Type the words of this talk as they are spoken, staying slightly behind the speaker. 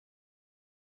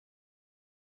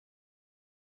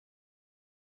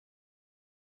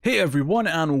Hey everyone,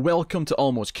 and welcome to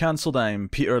Almost Cancelled. I'm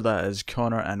Peter, that is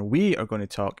Connor, and we are going to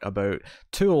talk about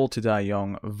Too Old to Die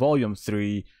Young, Volume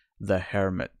 3, The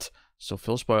Hermit. So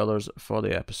full spoilers for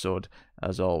the episode,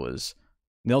 as always.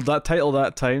 Nailed that title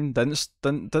that time, Just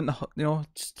a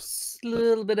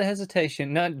little bit of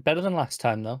hesitation. No, better than last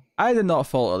time though. I did not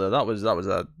falter there. That was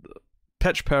a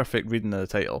pitch perfect reading of the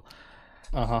title.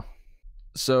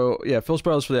 So yeah, full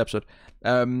spoilers for the episode.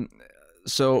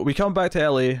 So we come back to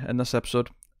LA in this episode,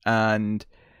 and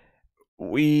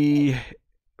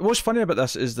what's funny about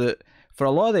this is that for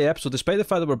a lot of the episode, despite the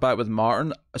fact that we're back with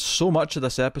Martin, so much of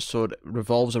this episode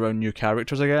revolves around new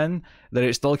characters again, that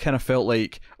it still kind of felt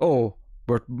like, oh,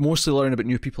 we're mostly learning about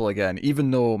new people again,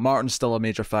 even though Martin's still a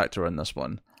major factor in this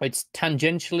one. It's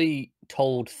tangentially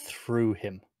told through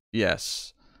him.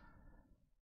 Yes.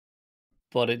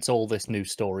 But it's all this new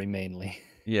story mainly.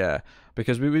 Yeah,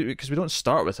 because we don't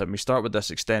start with him. We start with this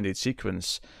extended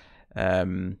sequence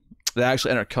that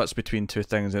actually intercuts between two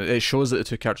things, and it shows that the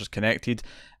two characters are connected.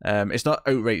 It's not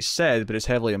outright said, but it's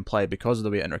heavily implied because of the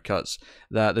way it intercuts,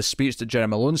 that the speech that Jena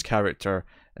Malone's character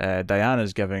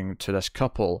Diana's giving to this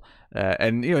couple,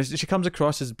 and you know, she comes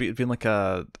across as being like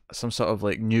some sort of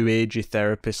like new agey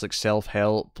therapist, like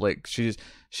self-help, like she's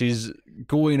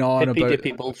going on Hippy about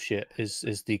dippy bullshit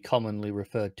is the commonly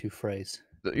referred to phrase.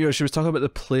 You know, she was talking about the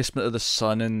placement of the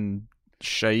sun and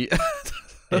shite.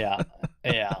 Yeah.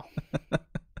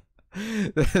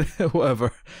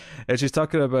 Whatever. And she's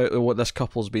talking about what this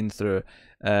couple's been through,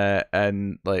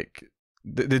 and like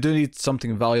they do need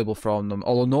something valuable from them.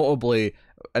 Although notably,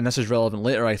 and this is relevant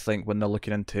later, I think, when they're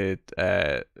looking into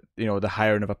you know, the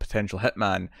hiring of a potential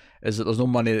hitman, is that there's no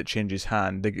money that changes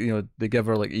hand. They give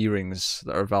her like earrings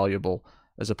that are valuable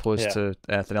as opposed to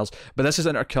anything else. But this is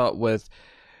intercut with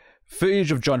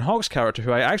footage of John Hawkes' character,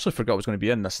 who I actually forgot was going to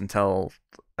be in this until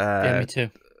me too.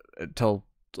 Until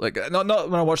like not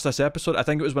when I watched this episode. I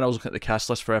think it was when I was looking at the cast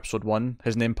list for episode 1.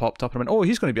 His name popped up and I went, "Oh,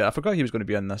 he's going to be." I forgot he was going to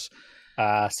be in this.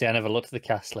 See, I never looked at the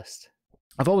cast list.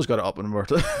 I've always got it up when we're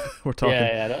talking.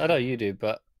 Yeah, I know you do,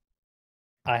 but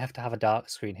I have to have a dark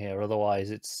screen here,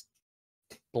 otherwise it's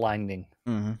blinding.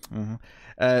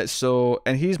 So,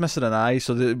 and he's missing an eye.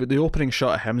 So the opening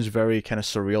shot of him is very kind of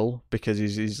surreal because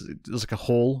he's there's like a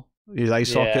hole. His eye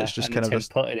socket's just kind of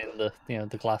just put it in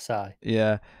the glass eye.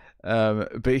 Yeah.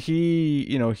 But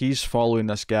he's following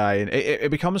this guy, and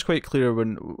it becomes quite clear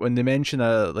when they mention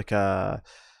a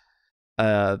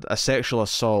sexual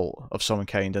assault of some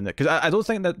kind in it, because I don't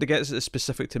think that they get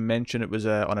specific to mention it was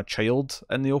on a child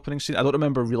in the opening scene. I don't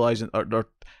remember realizing or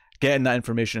getting that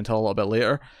information until a little bit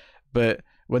later, but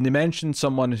when they mention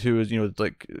someone who is, you know,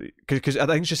 like, because I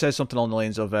think she says something along the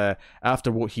lines of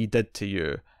after what he did to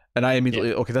you. And I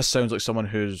immediately, okay, this sounds like someone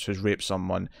who's raped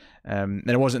someone. And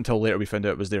it wasn't until later we found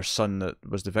out it was their son that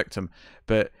was the victim.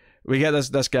 But we get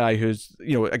this guy who's,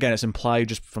 you know, again, it's implied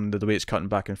just from the way it's cutting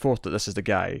back and forth that this is the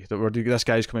guy. This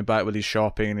guy's coming back with his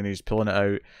shopping and he's pulling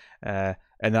it out.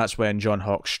 And that's when John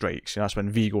Hawkes strikes. And that's when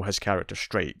Vigo, his character,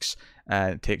 strikes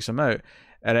and takes him out.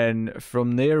 And then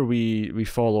from there, we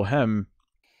follow him.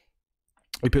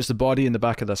 He puts the body in the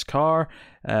back of this car.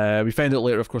 We find out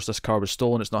later, of course, this car was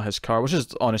stolen. It's not his car, which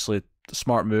is honestly a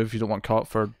smart move. You don't want caught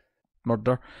for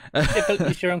murder.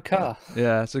 It's your own car.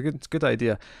 Yeah, it's a good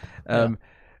idea.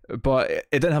 But it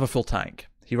didn't have a full tank.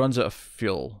 He runs out of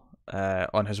fuel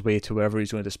on his way to wherever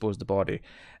he's going to dispose the body,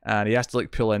 and he has to like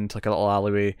pull into like a little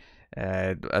alleyway.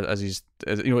 As it's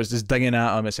just dinging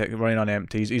at him. It's like running on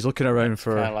empty. He's looking around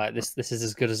for kind of like this. This is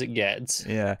as good as it gets.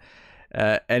 Yeah.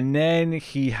 And then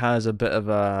he has a bit of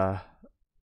a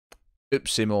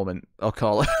oopsie moment, I'll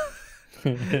call it.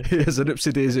 He has an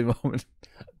oopsie daisy moment.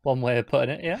 One way of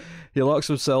putting it, yeah. He locks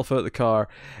himself out of the car.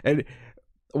 And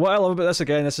what I love about this,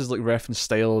 again, this is like Refn's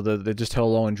style, they just how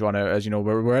long and drawn out as, you know,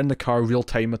 we're in the car real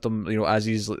time with him, you know, as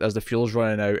the fuel's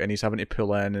running out and he's having to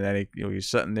pull in, and then he's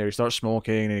sitting there, he starts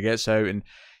smoking and he gets out and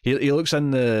he looks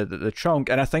in the trunk,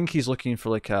 and I think he's looking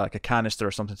for like a canister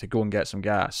or something to go and get some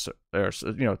gas, or,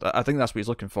 you know, I think that's what he's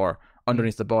looking for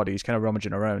underneath the body. He's kind of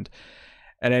rummaging around,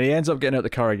 and then he ends up getting out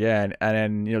the car again, and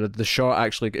then, you know, the shot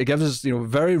actually, it gives us, you know,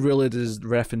 very rarely does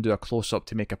Refn do a close up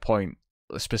to make a point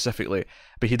specifically,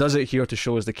 but he does it here to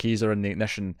show us the keys are in the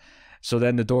ignition. So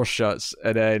then the door shuts,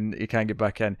 and then he can't get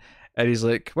back in, and he's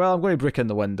like, well, I'm going to break in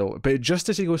the window. But just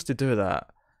as he goes to do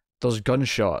that, there's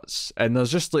gunshots, and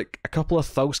there's just like a couple of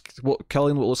thugs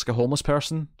killing what looks like a homeless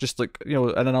person, just like, you know,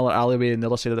 in another alleyway in the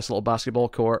other side of this little basketball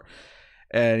court.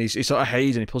 And he sort of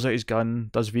hides and he pulls out his gun,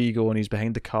 does Vigo, and he's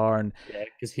behind the car. And yeah,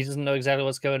 because he doesn't know exactly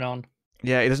what's going on.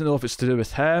 Yeah, he doesn't know if it's to do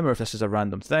with him or if this is a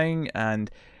random thing.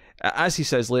 And as he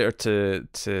says later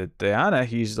to Diana,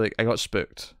 he's like, I got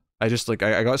spooked. I just like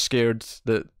I got scared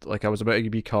that like I was about to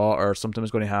be caught or something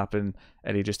was going to happen,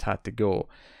 and he just had to go.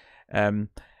 And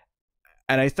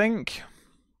I think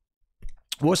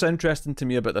what's interesting to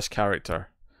me about this character,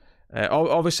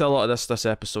 obviously a lot of this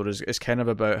episode is kind of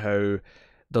about how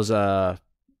there's a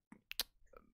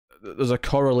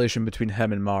correlation between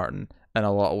him and Martin in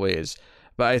a lot of ways.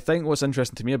 But I think what's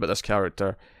interesting to me about this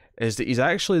character is that he's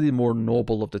actually the more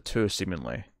noble of the two,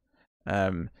 seemingly.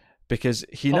 Because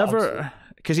he never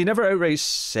outright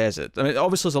says it. I mean,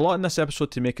 obviously there's a lot in this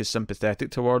episode to make us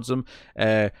sympathetic towards him.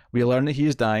 We learn that he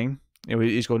is dying. You know,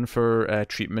 he's going for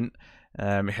treatment.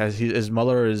 His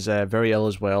mother is very ill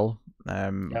as well.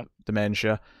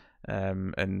 Dementia.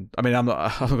 And I mean, I'm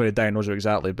not going to diagnose her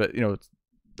exactly, but you know,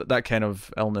 that kind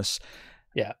of illness.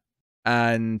 Yeah.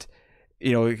 And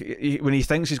you know, when he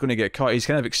thinks he's going to get caught, he's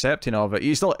kind of accepting of it.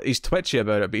 He's twitchy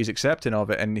about it, but he's accepting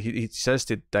of it. And he says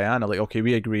to Diana, like, okay,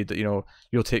 we agreed that, you know,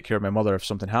 you'll take care of my mother if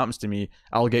something happens to me.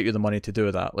 I'll get you the money to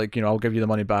do that. Like, you know, I'll give you the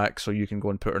money back so you can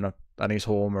go and put her in a nice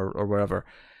home or wherever.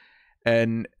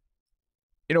 And,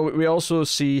 you know, we also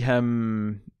see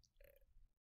him,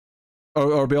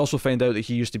 or we also find out that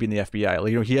he used to be in the FBI.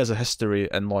 Like, you know, he has a history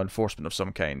in law enforcement of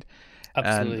some kind.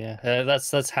 Absolutely, yeah.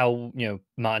 That's how, you know,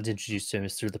 Martin's introduced to him,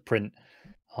 is through the print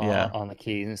on the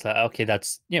key, and it's like, okay,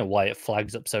 that's, you know, why it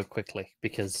flags up so quickly,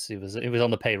 because it was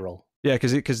on the payroll. Yeah,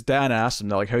 because Diana asked him,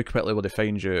 like, how quickly will they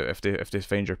find you if they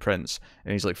find your prints,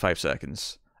 and he's like 5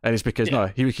 seconds, and it's because no,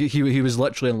 he was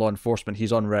literally in law enforcement.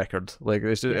 He's on record, like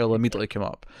it'll immediately come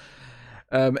up,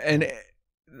 and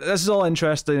this is all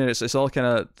interesting, and it's all kind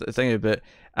of thingy, but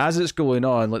as it's going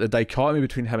on, like the dichotomy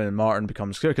between him and Martin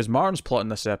becomes clear, because Martin's plot in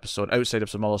this episode, outside of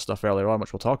some other stuff earlier on,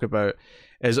 which we'll talk about,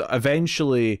 is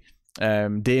eventually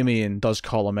Damien does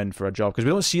call him in for a job, because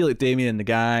we don't see like Damien and the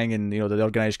gang and, you know, the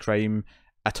organized crime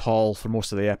at all for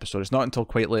most of the episode. It's not until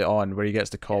quite late on where he gets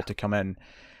the call to come in,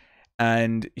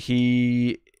 and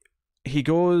he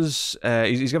goes,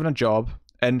 he's given a job.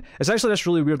 And it's actually this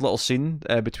really weird little scene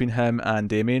between him and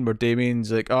Damien, where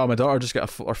Damien's like, oh, my daughter just got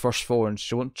her first phone,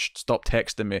 she won't stop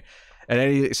texting me. And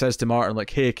then he says to Martin, like,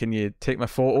 hey, can you take my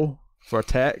photo for a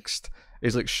text?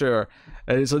 He's like, sure.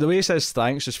 And so the way he says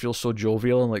thanks just feels so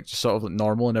jovial and like just sort of like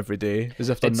normal and everyday, as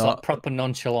if they're not... Like proper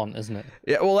nonchalant, isn't it?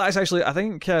 Yeah, well, that's actually, I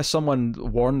think someone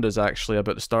warned us actually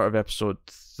about the start of episode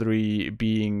 3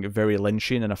 being very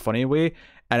Lynchian in a funny way.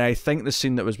 And I think the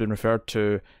scene that was being referred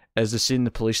to is the scene in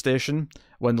the police station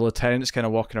when the lieutenant's kind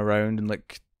of walking around and,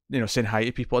 like, you know, saying hi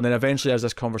to people, and then eventually has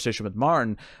this conversation with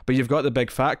Martin, but you've got the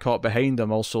big fat cop behind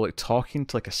him also, like, talking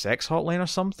to like a sex hotline or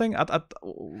something.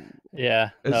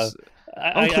 Yeah, no,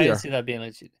 I see that being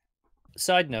like.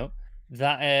 Side note,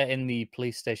 that in the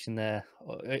police station there,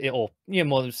 or you know,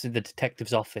 more the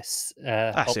detective's office,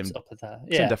 same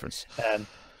difference.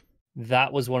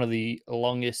 That was one of the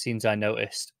longest scenes I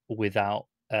noticed without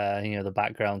you know, the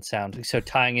background sound. So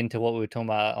tying into what we were talking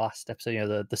about last episode, you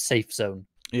know, the safe zone.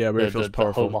 Yeah, where it feels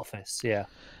powerful. The home office, yeah.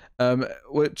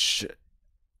 Which,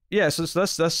 yeah, so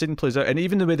this scene plays out, and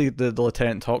even the way the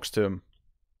lieutenant talks to him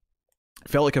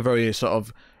felt like a very sort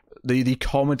of the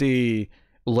comedy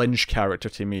Lynch character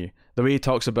to me. The way he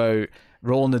talks about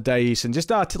rolling the dice and just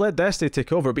to let Destiny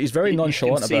take over, but he's very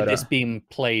nonchalant about it. You can see this being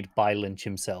played by Lynch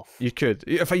himself. You could,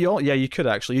 you could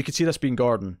actually. You could see this being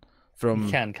Gordon from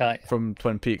can't you? From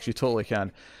Twin Peaks. You totally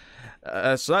can.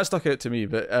 So that stuck out to me,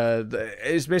 but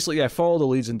it's basically follow the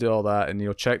leads and do all that, and you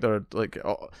know, check their like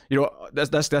you know,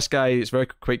 this guy. It's very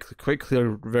quite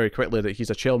clear very quickly that he's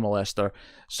a child molester.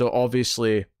 So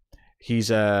obviously he's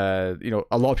you know,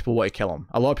 a lot of people want to kill him.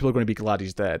 A lot of people are going to be glad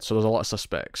he's dead. So there's a lot of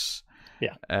suspects.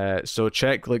 Yeah. So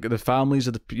check like the families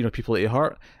of the, you know, people that he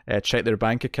hurt. Check their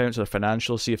bank accounts or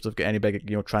financials. See if they've got any big,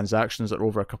 you know, transactions that are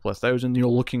over a couple of thousand. You know,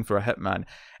 looking for a hitman.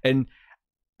 And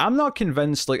I'm not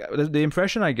convinced. Like the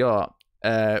impression I got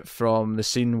from the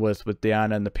scene with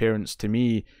Diana and the parents, to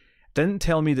me, didn't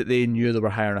tell me that they knew they were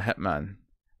hiring a hitman.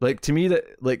 Like, to me, that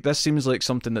like this seems like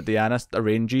something that Diana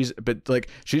arranges, but like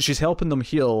she's helping them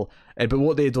heal. But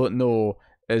what they don't know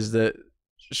is that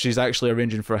she's actually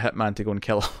arranging for a hitman to go and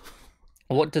kill him.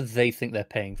 What do they think they're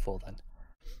paying for then?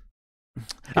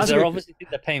 Because they obviously think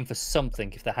they're paying for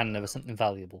something if they're handing over something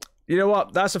valuable. You know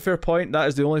what? That's a fair point. That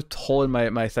is the only hole in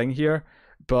my thing here.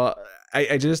 But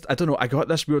I don't know. I got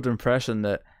this weird impression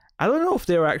that I don't know if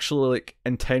they're actually like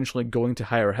intentionally going to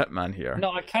hire a hitman here.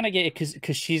 No, I kind of get it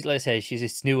because she's, let's say, she's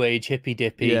this new age hippy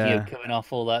dippy, you know, coming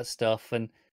off all that stuff, and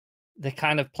they're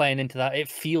kind of playing into that. It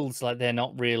feels like they're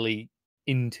not really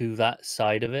into that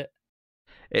side of it,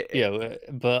 you know,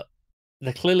 but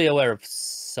they're clearly aware of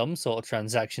some sort of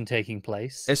transaction taking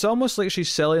place. It's almost like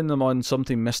she's selling them on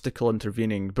something mystical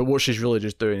intervening, but what she's really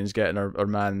just doing is getting her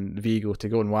man Vigo to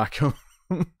go and whack him.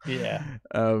 Yeah.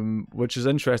 Which is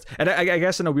interesting, and I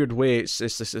guess in a weird way,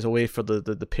 it's a way for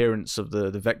the parents of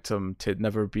the victim to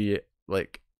never be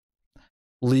like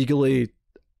legally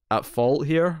at fault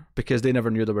here, because they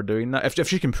never knew they were doing that. If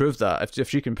she can prove that, if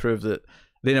she can prove that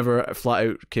they never flat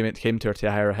out came to her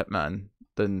to hire a hitman,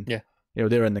 then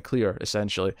they're in the clear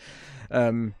essentially.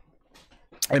 And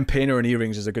paying her in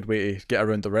earrings is a good way to get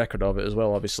around the record of it as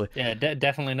well, obviously. Yeah,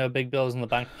 definitely no big bills in the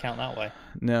bank account that way.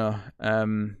 No.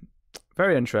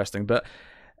 Very interesting. But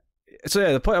so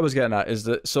yeah, the point I was getting at is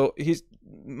that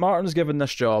Martin's given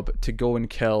this job to go and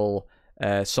kill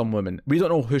some woman. We don't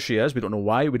know who she is. We don't know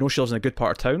why. We know she lives in a good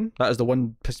part of town. That is the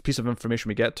one piece of information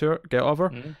we get of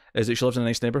her, is that she lives in a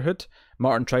nice neighborhood.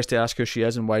 Martin tries to ask who she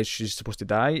is and why she's supposed to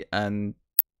die, and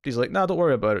he's like, "Nah, don't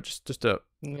worry about it. Just do it.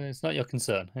 It's not your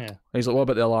concern." Yeah. He's like, "What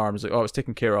about the alarm?" He's like, "Oh, it's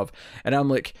taken care of." And I'm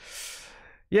like,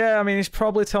 "Yeah, I mean, he's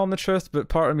probably telling the truth, but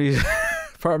part of me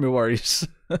worries."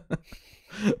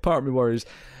 Part of me worries.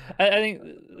 I think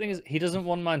the thing is, he doesn't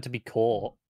want man to be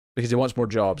caught because he wants more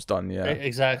jobs done. Yeah,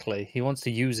 exactly. He wants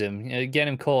to use him.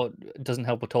 Getting him caught doesn't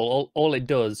help at all. All it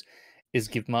does is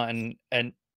give Martin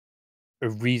a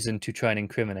reason to try and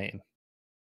incriminate him.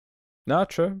 No,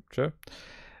 true.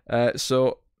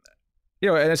 So,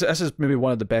 and this is maybe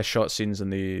one of the best shot scenes in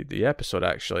the episode.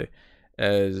 Actually,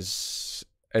 is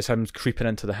him creeping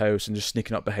into the house and just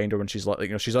sneaking up behind her when she's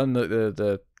like, she's on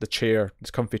the chair,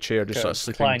 this comfy chair, just sort of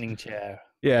sleeping. Reclining chair.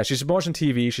 Yeah, she's watching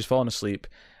TV. She's falling asleep,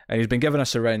 and he's been given a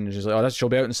syringe. He's like, "Oh, she'll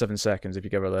be out in 7 seconds if you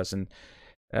give her this." And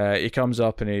he comes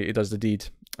up and he does the deed.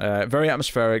 Very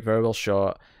atmospheric, very well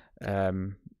shot,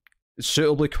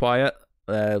 suitably quiet.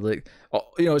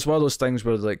 It's one of those things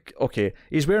where, like, okay,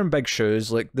 he's wearing big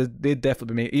shoes. Like, they'd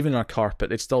definitely be even on a carpet,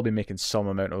 they'd still be making some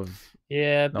amount of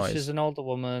but noise. She's an older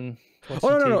woman.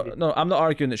 No, I'm not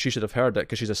arguing that she should have heard it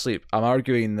because she's asleep. I'm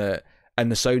arguing that in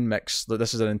the sound mix that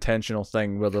this is an intentional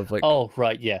thing where they've like, oh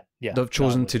right, yeah, they've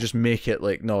chosen to just make it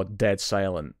like dead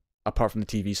silent apart from the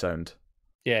TV sound.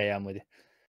 Yeah, I'm with you.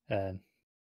 As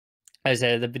I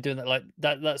say, they've been doing that, like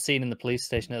that scene in the police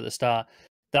station at the start.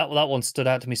 That one stood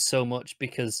out to me so much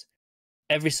because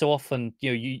every so often,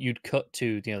 you'd cut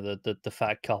to the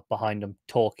fat cop behind him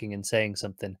talking and saying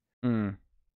something.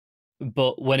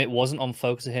 But when it wasn't on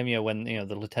focus of him, when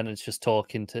the lieutenant's just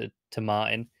talking to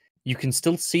Martin, you can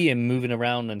still see him moving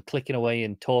around and clicking away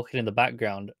and talking in the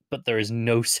background, but there is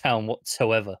no sound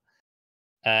whatsoever,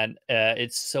 and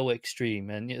it's so extreme.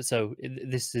 And so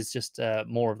this is just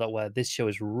more of that where this show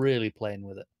is really playing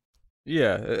with it.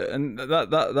 Yeah, and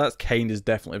that kind is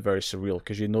definitely very surreal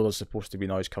because there's supposed to be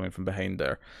noise coming from behind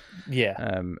there. Yeah.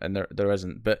 And there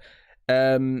isn't. But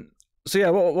so yeah,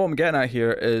 what I'm getting at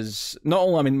here is not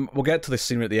only, I mean, we'll get to the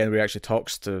scene at the end where he actually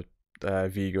talks to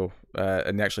Vigo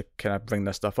and they actually kind of bring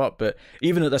this stuff up, but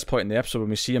even at this point in the episode when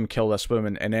we see him kill this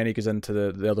woman and then he goes into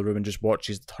the other room and just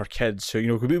watches her kids, so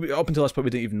up until this point we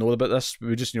didn't even know about this.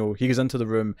 We just he goes into the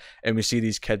room and we see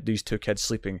these two kids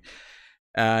sleeping,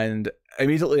 and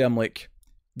immediately I'm like,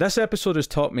 this episode has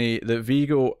taught me that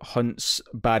Vigo hunts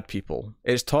bad people.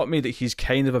 It's taught me that he's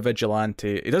kind of a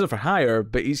vigilante. He does it for hire,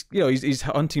 but he's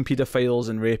hunting pedophiles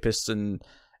and rapists and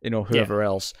whoever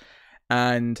else.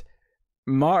 And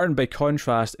Martin, by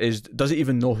contrast, doesn't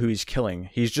even know who he's killing.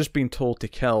 He's just been told to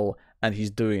kill, and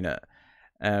he's doing it.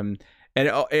 And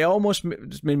it almost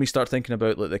made me start thinking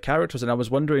about like the characters, and I was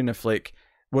wondering if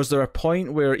was there a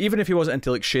point where, even if he wasn't into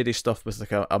like shady stuff with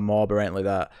like a mob or anything like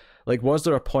that, like was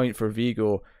there a point for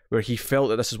Vigo where he felt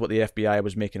that this is what the FBI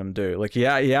was making him do? Like he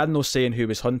had no say in who he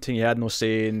was hunting, he had no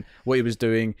say in what he was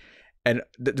doing, and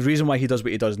the reason why he does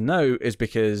what he does now is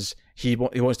because he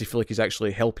wants to feel like he's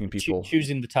actually helping people,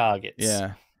 choosing the targets.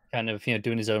 Yeah, kind of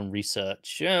doing his own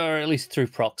research, or at least through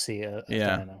proxy.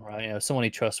 Right? Someone he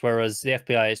trusts. Whereas the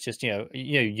FBI is just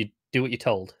you do what you're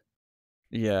told.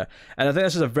 Yeah, and I think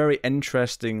this is a very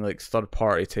interesting third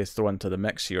party to throw into the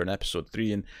mix here in episode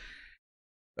 3, and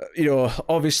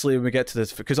obviously when we get to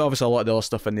this, because obviously a lot of the other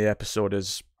stuff in the episode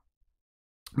is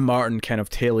Martin kind of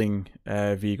tailing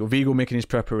Vigo making his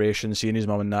preparations, seeing his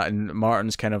mum and that, and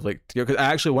Martin's kind of because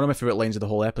actually one of my favorite lines of the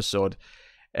whole episode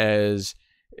is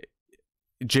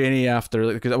Janie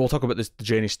after, because we'll talk about the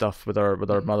Janie stuff with our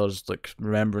mother's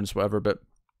remembrance, whatever, but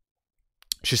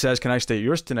she says, "Can I stay at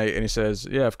yours tonight?" And he says,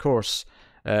 "Yeah, of course,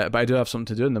 but I do have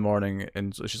something to do in the morning."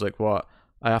 And so she's like, "What?"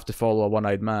 "I have to follow a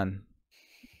one-eyed man."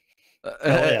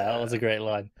 That was a great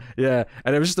line. Yeah,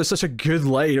 and it was just such a good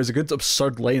line. It was a good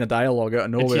absurd line of dialogue out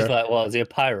of nowhere. And she's like, "Well, is he a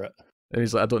pirate?" And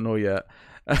he's like, "I don't know yet."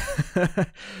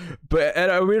 But in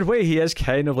a weird way, he is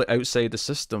kind of outside the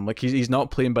system. He's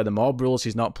not playing by the mob rules.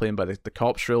 He's not playing by the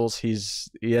cops' rules. He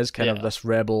is kind of this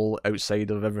rebel outside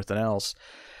of everything else.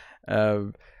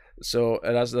 So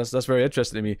that's very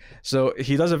interesting to me. So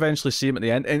he does eventually see him at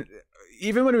the end, and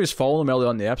even when he was following him early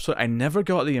on in the episode, I never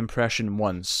got the impression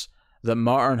once that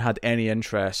Martin had any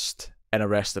interest in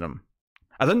arresting him.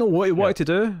 I didn't know what he wanted to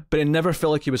do, but it never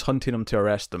felt like he was hunting him to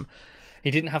arrest him.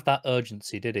 He didn't have that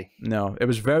urgency, did he? No, it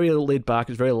was very laid back.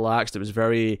 It was very relaxed. It was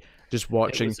very just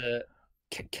watching. It was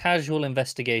a casual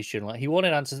investigation. Like he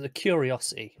wanted answers to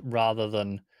curiosity rather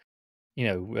than,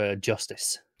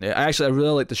 justice. Yeah, I really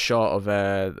liked the shot of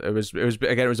it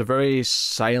was a very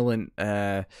silent.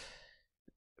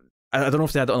 I don't know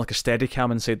if they had it on like a steady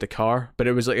cam inside the car, but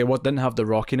it was like it didn't have the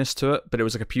rockiness to it, but it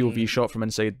was like a POV shot from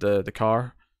inside the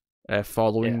car,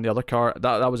 following the other car.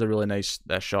 That was a really nice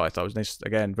shot. I thought it was nice.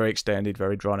 Again, very extended,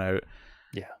 very drawn out.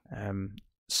 Yeah.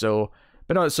 So,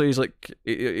 but no, so he's like,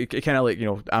 he kind of like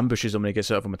ambushes him when he gets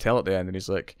out of a motel at the end, and he's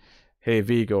like, "Hey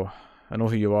Vigo, I know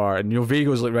who you are," and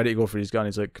Vigo's like ready to go for his gun.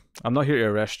 He's like, "I'm not here to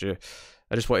arrest you.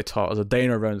 I just want to talk. There's a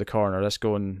diner around the corner. Let's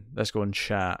go and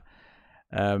chat."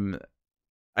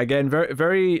 Again, very,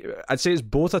 very. I'd say it's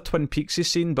both a Twin Peaksy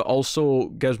scene, but also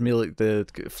gives me like the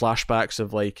flashbacks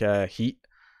of like Heat,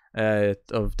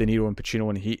 of De Niro and Pacino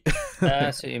in Heat.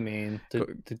 That's what you mean.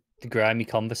 The grimy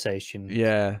conversation.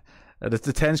 Yeah, the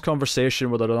tense conversation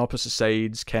where they're on opposite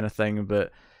sides, kind of thing.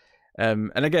 But and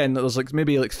again, there's like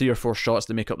maybe like 3 or 4 shots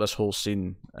that make up this whole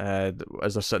scene,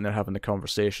 as they're sitting there having the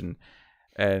conversation,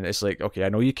 and it's like, okay, I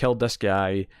know you killed this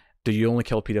guy. Do you only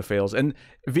kill pedophiles? And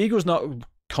Vigo's not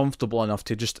comfortable enough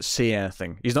to just say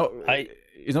anything. He's not going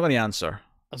to answer.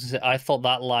 I was gonna say, I thought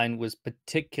that line was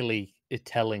particularly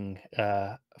telling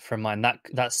from mine.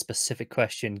 That specific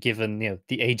question, given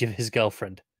the age of his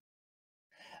girlfriend.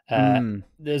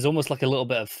 There's almost like a little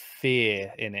bit of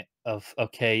fear in it of,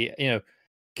 okay,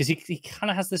 because he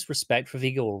kind of has this respect for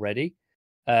Vigo already,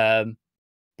 but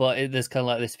there's kind of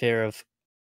like this fear of,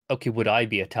 okay, would I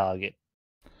be a target?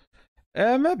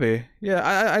 Maybe,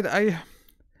 yeah.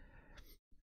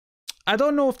 I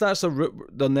don't know if that's a route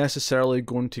they're necessarily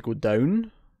going to go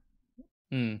down.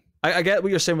 I get what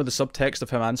you're saying with the subtext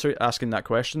of him asking that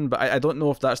question, but I don't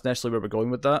know if that's necessarily where we're going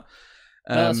with that.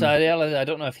 So I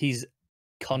don't know if he's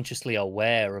consciously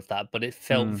aware of that, but it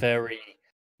felt very,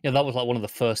 that was like one of the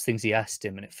first things he asked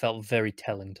him, and it felt very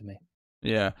telling to me.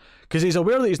 Yeah, because he's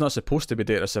aware that he's not supposed to be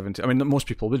Data 17. I mean, most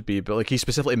people would be, but like he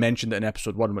specifically mentioned it in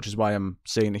episode 1, which is why I'm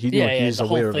saying he's aware of it. The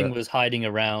whole thing was hiding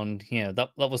around. That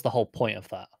was the whole point of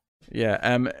that.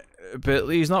 Yeah, but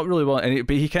he's not really willing.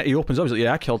 But he opens up. He's like,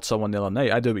 "Yeah, I killed someone the other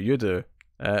night. I do what you do,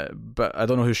 but I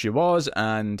don't know who she was,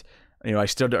 and I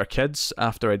stared at her kids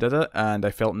after I did it, and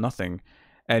I felt nothing."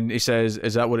 And he says,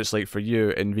 "Is that what it's like for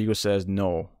you?" And Vigo says,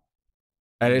 "No."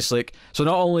 And it's like, so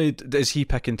not only is he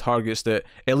picking targets that,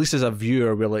 at least as a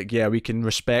viewer, we're like, yeah, we can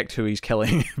respect who he's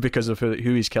killing because of who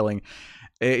he's killing.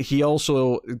 He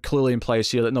also clearly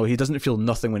implies here that no, he doesn't feel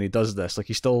nothing when he does this. Like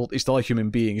he's still a human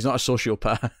being. He's not a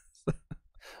sociopath.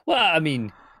 Well, I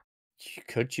mean, you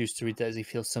could choose to read that as he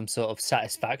feels some sort of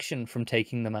satisfaction from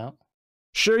taking them out.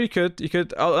 Sure, you could.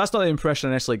 Oh, that's not the impression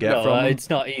I necessarily get from him. It's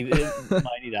not either. Mine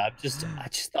either. I just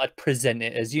thought I'd present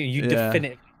it as you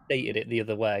definitively stated it the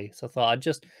other way. So I thought I'd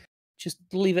just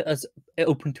leave it as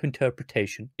open to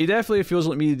interpretation. He definitely feels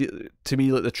like to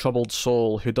me like the troubled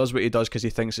soul who does what he does because he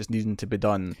thinks it's needing to be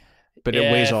done, but it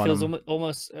weighs on him.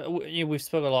 Almost. We've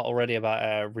spoken a lot already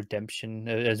about redemption,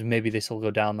 as maybe this will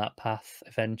go down that path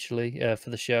eventually for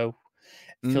the show.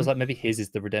 It feels like maybe his is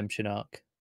the redemption arc.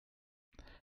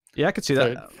 Yeah, I could see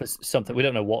that. For something. We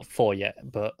don't know what for yet,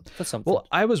 but for something. Well,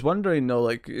 I was wondering though,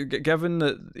 like, given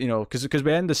that, because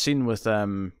we end the scene with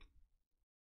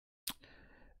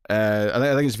I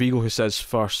think it's Vigo who says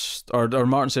first, or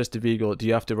Martin says to Vigo, "Do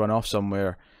you have to run off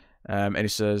somewhere?" And he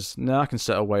says, "No, I can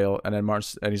sit a while." And then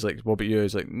he's like, "What about you?"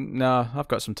 He's like, "Nah, I've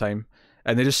got some time."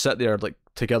 And they just sit there like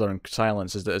together in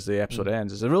silence as the episode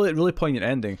ends. It's a really, really poignant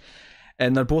ending.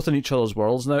 And they're both in each other's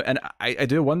worlds now. And I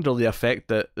do wonder the effect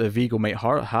that the Vigo might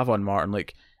have on Martin.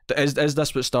 Like, is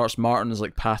this what starts Martin's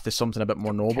like path to something a bit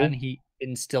more noble? Can he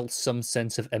instill some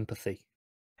sense of empathy?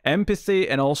 Empathy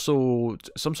and also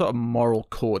some sort of moral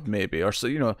code, maybe, or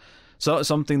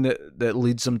something that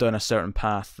leads him down a certain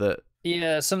path that.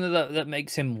 Yeah, something that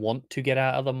makes him want to get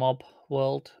out of the mob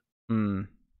world.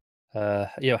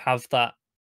 Have that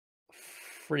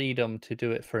freedom to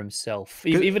do it for himself,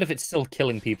 even if it's still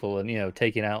killing people and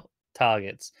taking out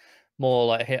targets. More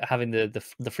like having the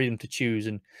freedom to choose,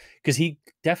 and because he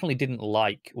definitely didn't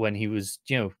like when he was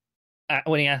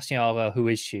when he asked who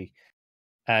is she,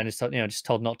 and just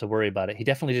told not to worry about it. He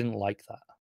definitely didn't like that.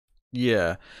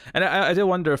 Yeah, and I do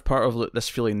wonder if part of this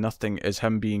feeling nothing is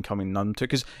him becoming numb to,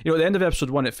 because at the end of episode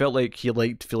 1, it felt like he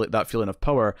liked feel like that feeling of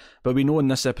power, but we know in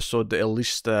this episode that at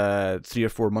least 3 or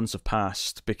 4 months have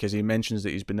passed, because he mentions that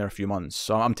he's been there a few months.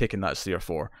 So I'm taking that as 3 or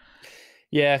 4.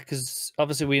 Yeah, because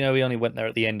obviously we know he only went there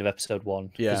at the end of episode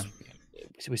 1. Yeah,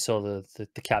 we saw the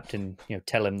captain,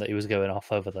 tell him that he was going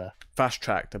off over there. Fast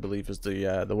tracked, I believe, is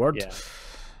the word. Yeah.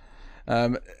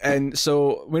 And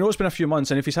so we know it's been a few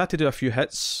months, and if he's had to do a few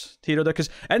hits here or there, because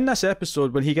in this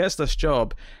episode, when he gets this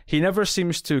job, he never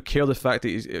seems to care about the fact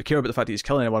that he's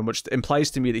killing anyone, which implies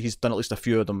to me that he's done at least a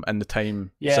few of them in the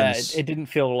time. Yeah, since. It didn't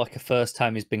feel like a first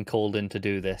time he's been called in to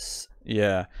do this.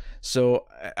 Yeah, so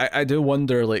I do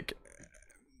wonder, like,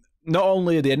 not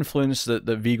only the influence that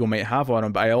Vigo might have on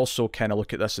him, but I also kind of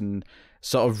look at this and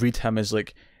sort of read him as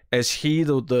like, is he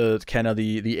the kind of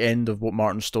the end of what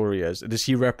Martin's story is? Does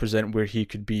he represent where he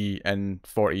could be in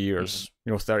 40 years,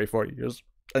 30, 40 years?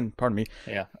 And pardon me.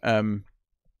 Yeah. And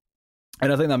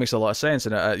I think that makes a lot of sense.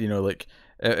 And like,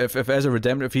 if as a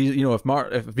redemption, if he,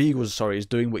 if Vigo is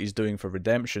doing what he's doing for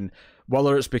redemption,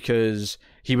 whether it's because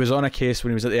he was on a case when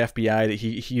he was at the FBI that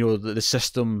he the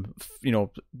system,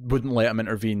 wouldn't let him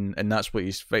intervene, and that's what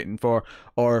he's fighting for,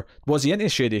 or was he into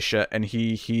shady shit and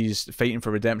he's fighting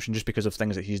for redemption just because of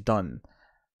things that he's done?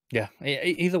 Yeah,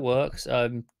 either works.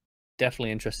 I'm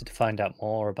definitely interested to find out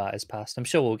more about his past. I'm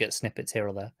sure we'll get snippets here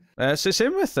or there. So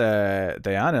same with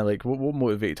Diana. Like, what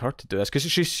motivated her to do this? Because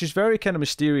she's very kind of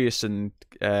mysterious, and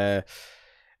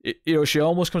she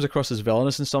almost comes across as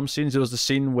villainous in some scenes. There was the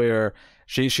scene where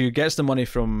she gets the money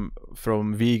from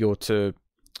Vigo to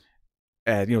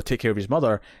take care of his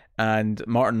mother, and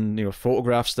Martin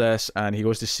photographs this, and he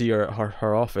goes to see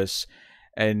her office,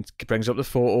 and brings up the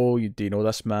photo. Do you know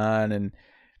this man?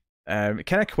 And it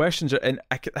kind of questions her, and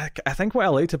I think what I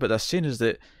liked about this scene is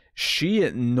that she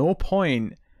at no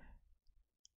point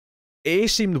A,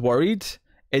 seemed worried,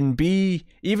 and B,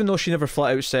 even though she never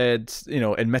flat out said,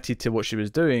 admitted to what she was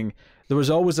doing, there was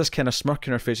always this kind of smirk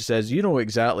in her face that says,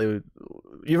 exactly,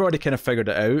 you've already kind of figured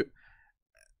it out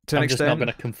to an extent. I'm just not going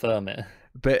to confirm it.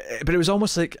 But it was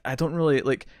almost like, I don't really,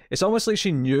 like, it's almost like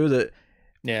she knew that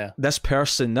this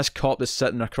cop that's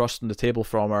sitting across from the table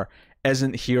from her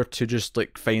isn't here to just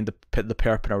like find the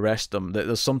perp and arrest them. That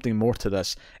there's something more to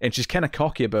this, and she's kind of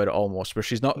cocky about it almost, where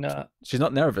she's not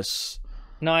nervous.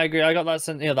 No, I agree. I got that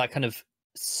sense, that kind of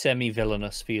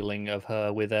semi-villainous feeling of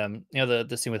her with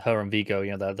the scene with her and Vigo.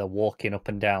 They're walking up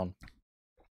and down.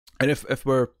 And if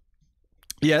we're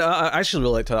I actually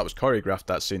really liked how that was choreographed,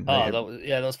 that scene. That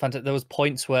was fantastic. There was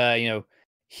points where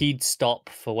he'd stop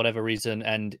for whatever reason,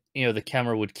 and the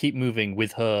camera would keep moving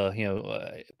with her,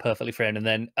 perfectly framed, and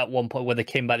then at one point when they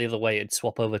came back the other way, it'd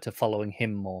swap over to following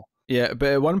him more. Yeah,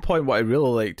 but at one point, what I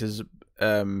really liked is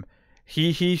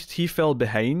he fell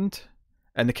behind,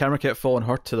 and the camera kept following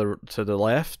her to the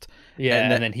left. Yeah,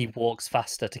 and then he walks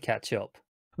faster to catch up.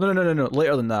 No.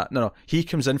 Later than that, no. He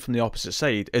comes in from the opposite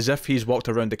side, as if he's walked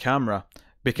around the camera.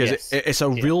 Because it's a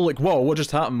real, like, whoa, what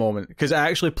just happened moment. Because it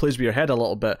actually plays with your head a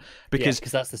little bit. Because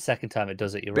that's the second time it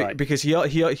does it, you're right. Because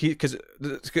because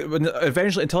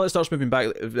eventually, until it starts moving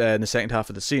back in the second half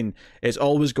of the scene, it's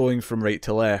always going from right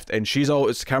to left. And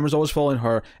the camera's always following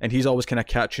her, and he's always kind of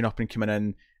catching up and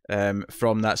coming in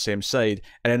from that same side.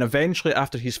 And then eventually,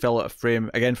 after he's fell out of frame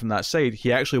again from that side,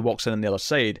 he actually walks in on the other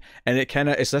side. And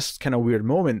it's this kind of weird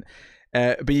moment.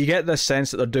 But you get this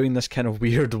sense that they're doing this kind of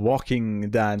weird walking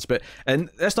dance. And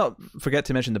let's not forget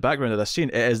to mention the background of this scene.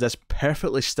 It is this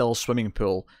perfectly still swimming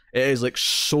pool. It is like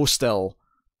so still.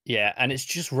 Yeah, and it's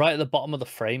just right at the bottom of the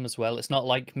frame as well. It's not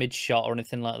like mid-shot or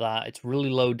anything like that. It's really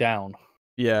low down.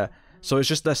 Yeah, so it's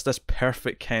just this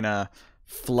perfect kind of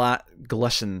flat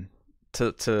glisten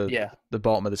to the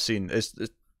bottom of the scene. It's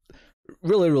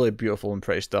really, really beautiful and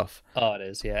pretty stuff. Oh, it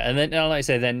is, yeah. And then, like I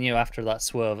say, then after that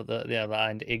swerve at the other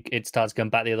end, it starts going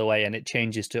back the other way, and it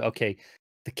changes to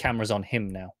the camera's on him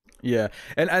now. Yeah,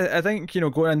 and I think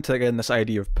going into again this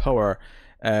idea of power,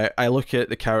 I look at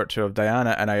the character of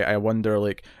Diana, and I wonder,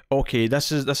 like, okay,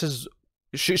 this is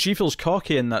she feels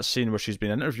cocky in that scene where she's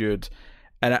been interviewed,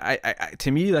 and I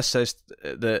to me this says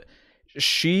that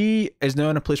she is now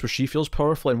in a place where she feels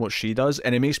powerful in what she does,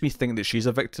 and it makes me think that she's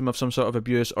a victim of some sort of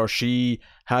abuse, or she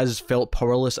has felt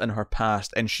powerless in her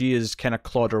past, and she is kind of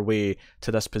clawed her way to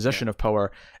this position of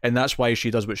power, and that's why she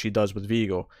does what she does with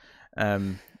Vigo.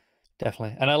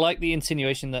 Definitely, and I like the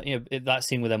insinuation that that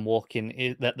scene with them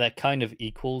walking that they're kind of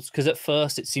equals, because at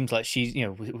first it seems like she's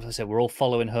as I said, we're all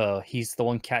following her, he's the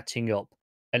one catching up,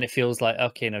 and it feels like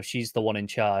she's the one in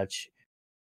charge.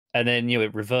 And then,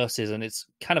 it reverses, and it's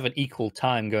kind of an equal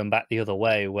time going back the other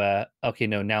way where,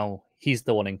 now he's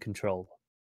the one in control.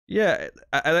 Yeah,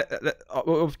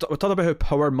 we've talked about how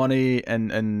power, money,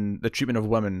 and the treatment of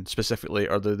women specifically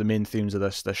are the main themes of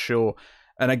this show.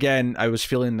 And again, I was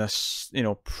feeling this,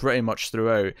 pretty much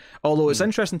throughout. Although it's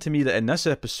interesting to me that in this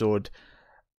episode,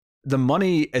 the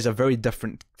money is a very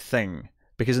different thing.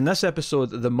 Because in this episode,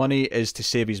 the money is to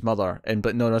save his mother,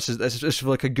 but no, this is for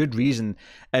like a good reason.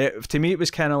 And to me, it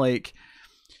was kind of like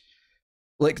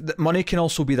money can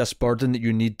also be this burden that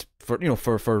you need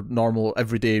for normal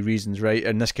everyday reasons, right?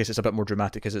 In this case, it's a bit more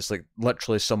dramatic because it's like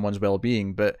literally someone's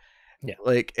well-being, but yeah,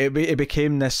 like it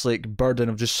became this like burden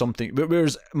of just something.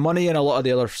 Whereas money in a lot of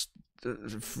the other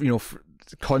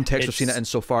context we've seen it in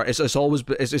so far, it's always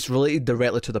it's related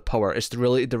directly to the power. It's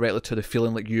related directly to the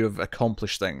feeling like you have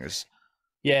accomplished things.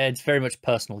 Yeah, it's very much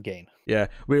personal gain. Yeah,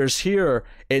 whereas here,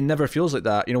 it never feels like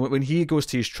that. When he goes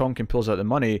to his trunk and pulls out the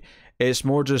money, it's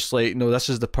more just like, no, this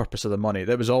is the purpose of the money.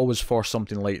 That was always for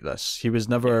something like this. He was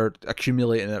never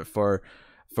accumulating it for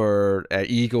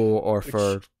ego or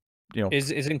for,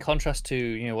 Is in contrast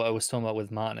to, what I was talking about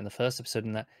with Martin in the first episode,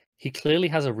 in that he clearly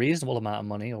has a reasonable amount of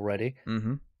money already,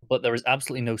 but there is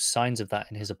absolutely no signs of that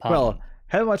in his apartment. Well,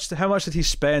 how much did he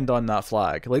spend on that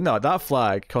flag? Like, no, that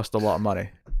flag cost a lot of money.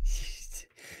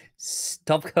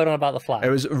 Stop going on about the flag.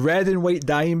 It was red and white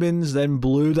diamonds, then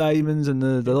blue diamonds, and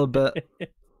the little bit.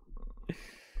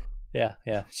 Yeah,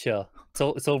 sure.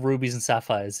 It's all rubies and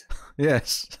sapphires.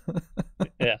 Yes.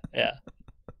 yeah.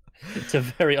 It's a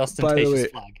very ostentatious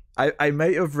flag. I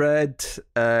might have read,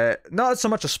 not so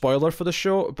much a spoiler for the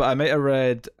show, but I might have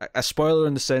read a spoiler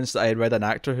in the sense that I had read an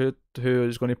actor who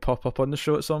is going to pop up on the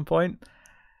show at some point.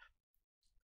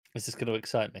 Is this going to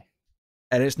excite me?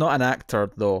 And it's not an actor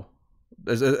though.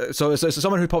 So it's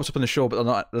someone who pops up on the show,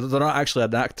 but they're not actually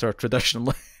an actor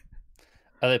traditionally.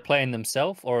 Are they playing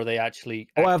themselves, or are they actually?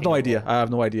 Oh, I have no idea. I have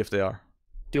no idea if they are.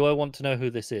 Do I want to know who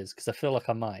this is? Because I feel like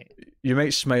I might. You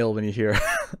might smile when you hear.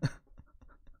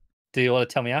 Do you want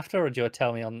to tell me after, or do you want to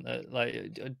tell me on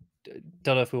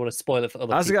don't know if we want to spoil it for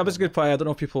other people. That's a good point. I don't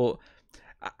know if people.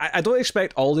 I don't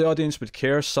expect all the audience would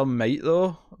care. Some might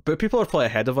though, but people are probably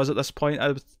ahead of us at this point.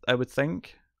 I would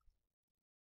think.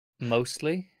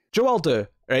 Mostly. Joe, I'll do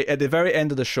right at the very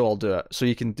end of the show. I'll do it, so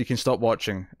you can stop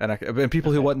watching, and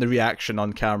people who want the reaction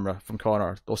on camera from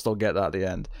Connor, they'll still get that at the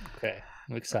end. Okay,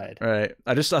 I'm excited. Right,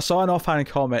 I saw an offhand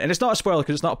comment, and it's not a spoiler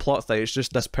because it's not a plot thing. It's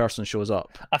just this person shows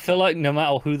up. I feel like no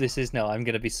matter who this is now, I'm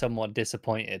going to be somewhat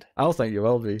disappointed. I don't think you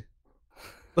will be.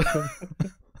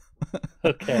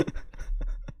 Okay.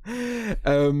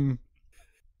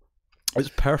 It's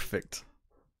perfect.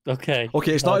 Okay.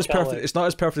 It's not as perfect. Wait. It's not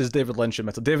as perfect as David Lynch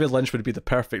admitted. David Lynch would be the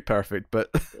perfect,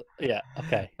 but yeah.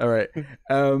 Okay. All right.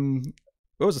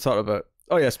 What was I talking about?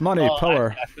 Oh yes, money,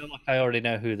 power. I feel like I already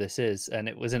know who this is, and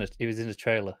he was in a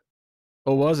trailer.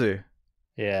 Oh, was he?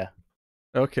 Yeah.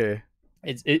 Okay.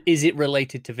 Is it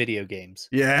related to video games?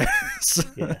 Yes.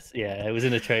 Yes. Yeah, it was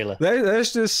in a trailer.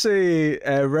 Let's just say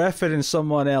Refn and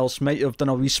someone else might have done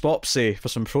a wee swapsy for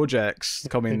some projects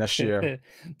coming this year.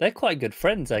 They're quite good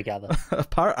friends, I gather.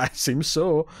 I seem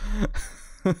so.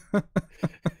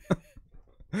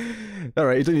 All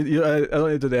right, I don't need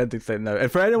to do the ending thing now.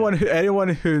 And for anyone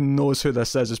who knows who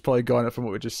this is probably gone it from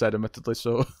what we just said, admittedly.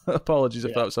 So apologies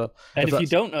if that's a. And if you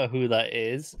don't know who that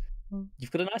is, you've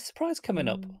got a nice surprise coming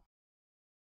up.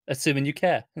 Assuming you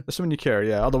care. Assuming you care,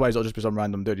 yeah. Otherwise, it'll just be some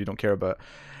random dude you don't care about.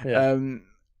 Yeah.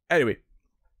 Anyway.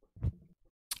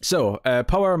 So,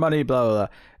 power, money, blah, blah,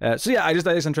 blah. So yeah, I just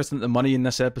think it's interesting that the money in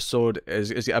this episode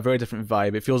is a very different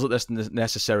vibe. It feels like this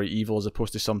necessary evil as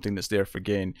opposed to something that's there for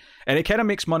gain. And it kind of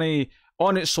makes money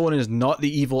on its own is not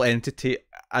the evil entity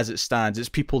as it stands. It's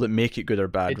people that make it good or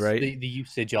bad, it's right? The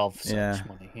usage of such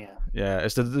money, yeah. Yeah,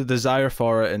 it's the desire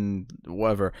for it and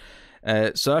whatever.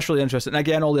 So that's really interesting. And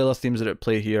again, all the other themes that are at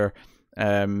play here,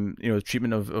 the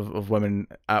treatment of women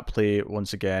at play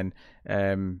once again.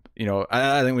 I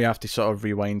think we have to sort of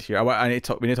rewind here. We need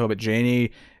to talk about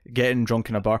Janie getting drunk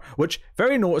in a bar, which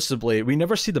very noticeably we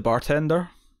never see the bartender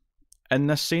in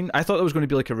this scene. I thought there was going to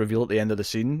be like a reveal at the end of the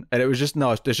scene, and it was just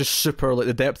no. It's just super like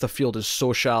the depth of field is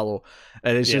so shallow,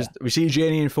 and it's just we see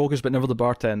Janie in focus, but never the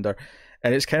bartender,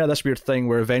 and it's kind of this weird thing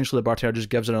where eventually the bartender just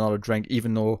gives her another drink,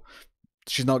 even though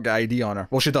she's not got ID on her.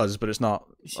 Well, she does, but it's not.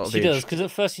 She does, because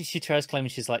at first she tries claiming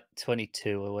she's like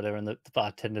 22 or whatever, and the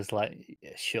bartender's like,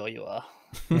 yeah, sure you are.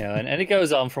 And it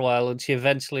goes on for a while, and she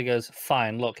eventually goes,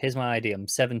 fine, look, here's my ID, I'm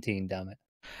 17, damn it.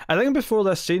 I think before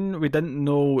this scene, we didn't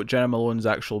know what Jena Malone's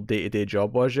actual day-to-day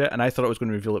job was yet, and I thought it was going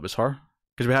to reveal it was her,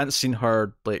 because we hadn't seen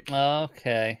her, like...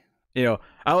 Okay. I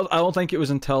don't think it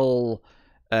was until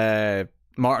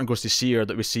Martin goes to see her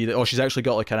that we see that, she's actually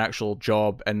got, like, an actual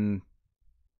job in...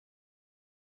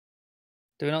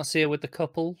 Do we not see her with the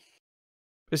couple?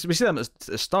 we see them at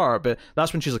the start, but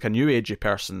that's when she's like a new agey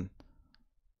person.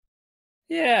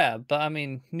 Yeah, but I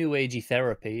mean, new agey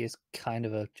therapy is kind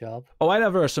of a job. Oh, I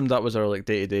never assumed that was her like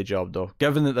day-to-day job though,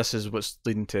 given that this is what's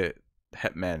leading to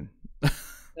hitmen.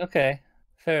 Okay,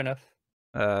 fair enough.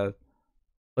 Well,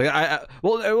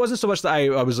 it wasn't so much that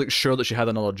I was like sure that she had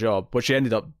another job, which she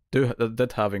ended up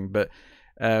did having, but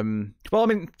well, I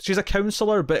mean, she's a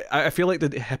counselor, but I feel like the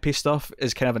hippie stuff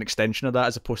is kind of an extension of that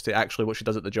as opposed to actually what she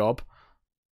does at the job.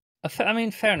 I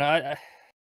mean, fair enough.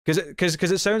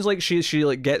 Because it sounds like she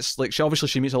like gets like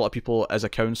she meets a lot of people as a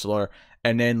counselor,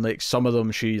 and then like some of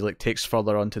them she like takes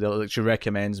further onto the like she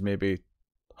recommends maybe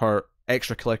her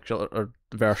extracurricular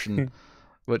version,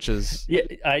 which is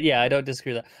I don't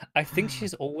disagree with that. I think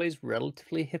she's always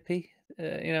relatively hippie,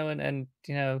 and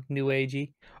new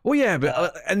agey. Oh yeah,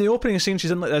 but in the opening scene,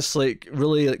 she's in like this like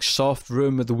really like soft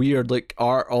room with the weird like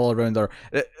art all around her.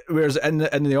 Whereas in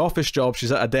the office job,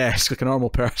 she's at a desk like a normal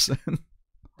person.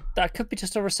 That could be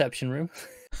just a reception room.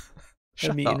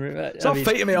 Shut up. Room. Stop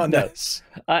fighting me on this.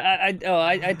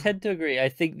 I tend to agree. I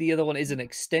think the other one is an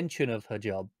extension of her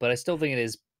job, but I still think it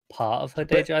is part of her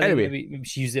day job. Anyway, maybe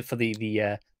she used it for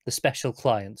the special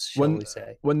clients, shall we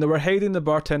say. When they were hiding the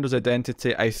bartender's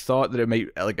identity, I thought that it might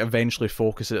like eventually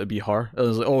focus it to be her. It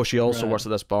was like, oh, she also works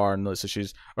at this bar, and so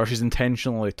she's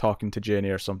intentionally talking to Janie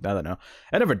or something. I don't know.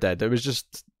 I never did. It was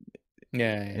just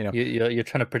you're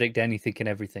trying to predict anything and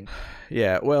everything.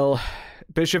 Yeah, well,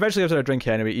 but she eventually gives her a drink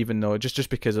anyway, even though just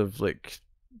because of like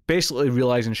basically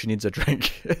realizing she needs a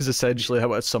drink is essentially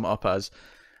how I'd sum it up as.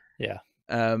 Yeah.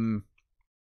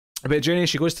 But Janie,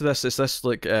 she goes to this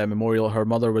like memorial. Her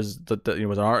mother was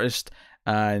was an artist,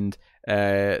 and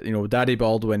Daddy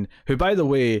Baldwin, who by the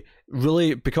way,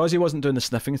 really because he wasn't doing the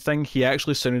sniffing thing, he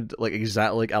actually sounded like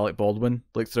exactly like Alec Baldwin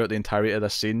like throughout the entirety of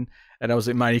this scene. And I was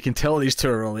like, man, you can tell these two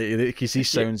are related because he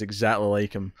sounds exactly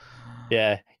like him.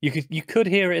 Yeah, you could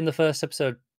hear it in the first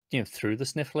episode, through the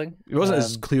sniffling. It wasn't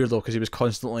as clear though because he was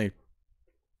constantly.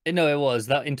 No, it was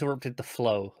that interrupted the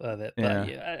flow of it. But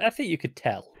I think you could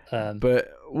tell. But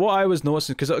what I was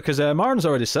noticing, because Martin's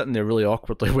already sitting there really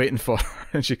awkwardly waiting for her,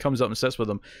 and she comes up and sits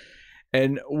with him.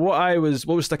 And what was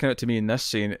sticking out to me in this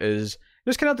scene is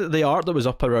just kind of the art that was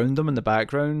up around them in the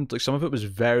background. Like some of it was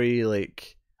very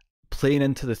like playing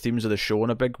into the themes of the show in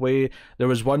a big way. There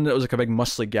was one that was like a big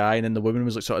muscly guy, and then the woman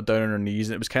was like sort of down on her knees,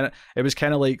 and it was kind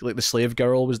of like the slave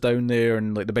girl was down there,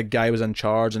 and like the big guy was in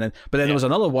charge, and then there was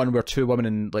another one where two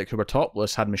women who were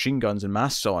topless had machine guns and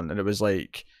masks on, and it was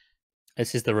like.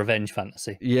 This is the revenge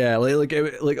fantasy. Yeah, like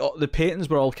the paintings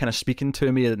were all kind of speaking to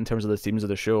me in terms of the themes of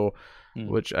the show,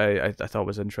 which I thought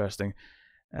was interesting.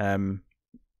 So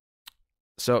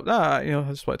I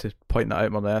just wanted to point that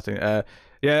out more than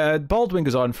anything. Baldwin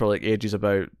goes on for like ages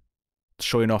about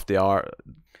showing off the art.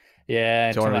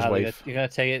 Yeah, to honor his wife. You're gonna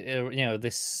take it,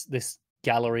 this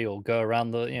gallery or go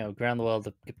around the around the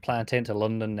world, plan to into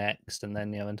London next, and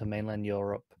then into mainland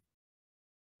Europe.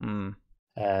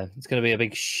 It's going to be a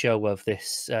big show of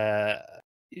this,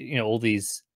 all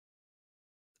these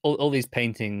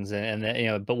paintings,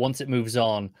 and but once it moves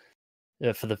on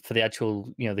for the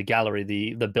actual, the gallery,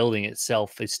 the building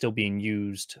itself is still being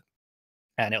used,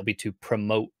 and it'll be to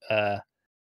promote,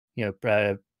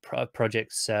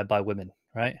 projects by women,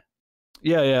 right?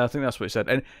 Yeah, I think that's what he said.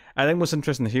 And I think what's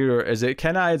interesting here is it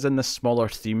kind of adds in this smaller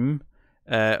theme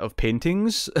of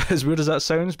paintings, as weird as that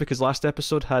sounds, because last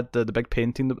episode had the big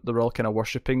painting that they were all kind of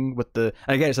worshipping with and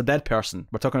again, it's a dead person.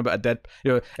 We're talking about a dead,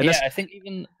 I think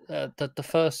even the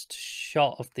first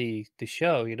shot of the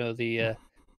show, the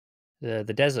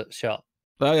desert shot.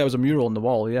 Oh yeah, it was a mural on the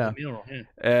wall. Yeah, a mural.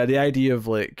 Yeah. The idea of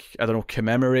like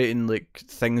commemorating like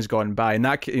things gone by, and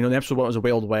that the episode one was a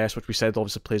Wild West, which we said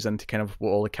obviously plays into kind of what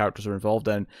all the characters are involved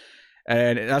in.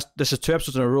 And this is 2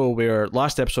 episodes in a row where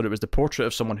last episode it was the portrait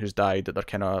of someone who's died that they're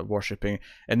kind of worshipping.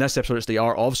 In this episode it's the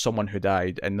art of someone who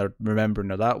died and they're remembering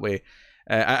her that way.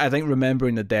 I think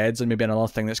remembering the deads and maybe another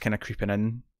thing that's kind of creeping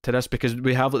in to this, because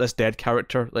we have like this dead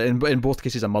character, like, in both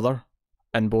cases a mother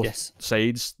in both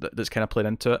sides that's kind of played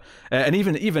into it. And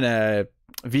even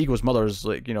Vigo's mother's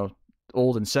like,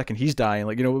 old and sick and he's dying,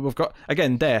 like, we've got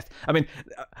again death. I mean,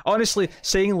 honestly,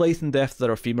 saying life and death that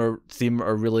are theme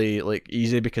are really like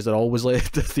easy because they're always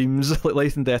like the themes. Like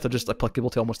life and death are just applicable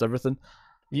to almost everything.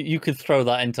 You could throw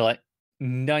that into like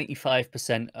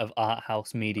 95% of art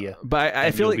house media, but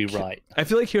I feel like be right. I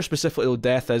feel like here specifically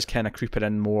death is kind of creeping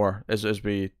in more as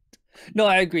we. No,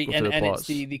 I agree, and it's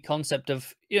the concept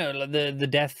of the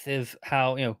death of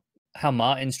how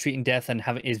Martin's treating death and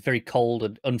is very cold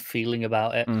and unfeeling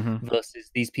about it,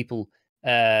 versus these people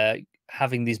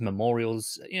having these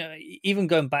memorials. Even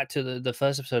going back to the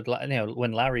first episode,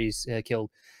 when Larry's killed,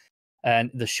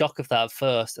 And the shock of that at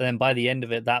first, and then by the end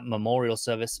of it, that memorial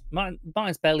service,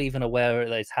 Martin's barely even aware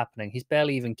that it's happening. He's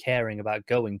barely even caring about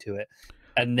going to it.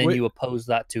 And then you oppose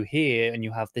that to here, and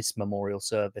you have this memorial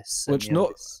service. Which,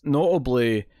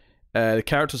 notably, the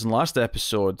characters in the last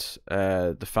episode,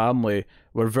 the family,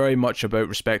 were very much about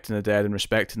respecting the dead and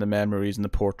respecting the memories and the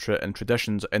portrait and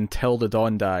traditions until the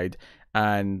Don died.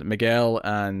 And Miguel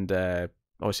and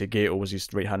obviously Gato was his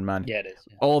right-hand man. Yeah, it is.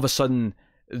 Yeah. All of a sudden,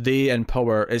 they in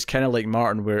power, it's kind of like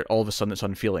Martin, where all of a sudden it's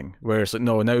unfeeling. Where it's like,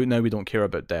 no, now we don't care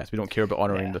about death. We don't care about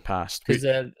honouring the past. Because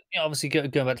obviously going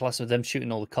back to last of them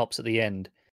shooting all the cops at the end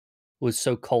was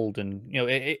so cold, and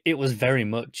it was very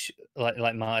much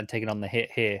like Martin taking on the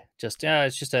hit here. Just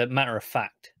it's just a matter of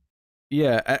fact.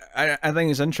 Yeah, I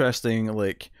think it's interesting,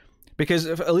 like, because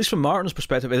at least from Martin's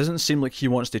perspective, it doesn't seem like he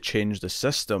wants to change the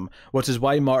system, which is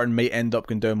why Martin might end up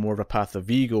going down more of a path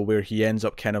of ego, where he ends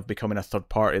up kind of becoming a third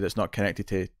party that's not connected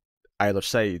to either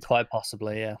side. Quite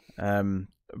possibly, yeah.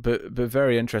 But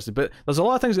very interesting. But there's a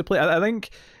lot of things that play. I think,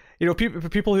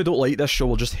 people who don't like this show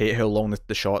will just hate how long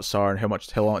the shots are and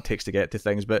how long it takes to get to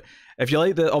things. But if you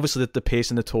like obviously the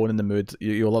pace and the tone and the mood,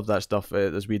 you'll love that stuff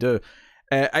as we do.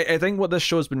 I think what this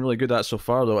show has been really good at so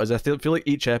far, though, is I feel like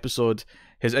each episode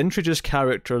has introduced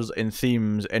characters and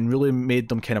themes and really made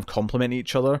them kind of complement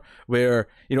each other. Where,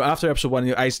 after episode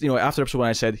 1, I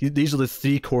said these are the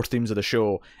 3 core themes of the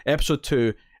show. Episode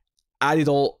 2 added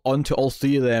onto all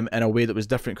 3 of them in a way that was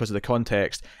different because of the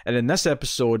context. And in this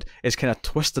episode, it's kind of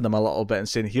twisting them a little bit and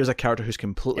saying, here's a character who's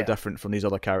completely different from these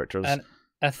other characters. And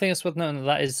I think it's worth noting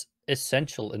that is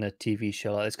essential in a TV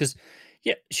show like this, because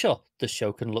yeah, sure, the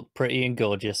show can look pretty and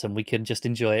gorgeous and we can just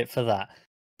enjoy it for that.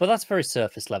 But that's very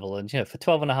surface level. And, for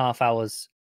 12 and a half hours,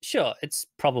 sure, it's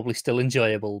probably still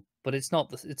enjoyable, but it's not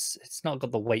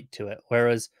got the weight to it.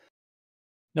 Whereas,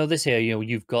 this here,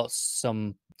 you've got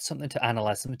something to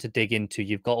analyze, something to dig into.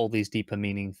 You've got all these deeper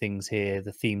meaning things here,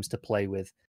 the themes to play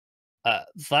with.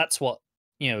 That's what,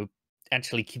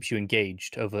 actually keeps you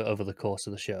engaged over the course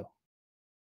of the show.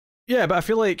 Yeah, but I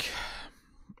feel like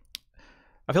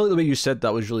the way you said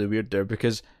that was really weird there,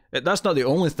 because that's not the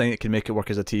only thing that can make it work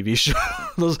as a TV show.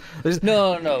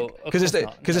 No, because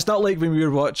it's not like when we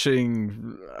were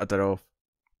watching, I don't know,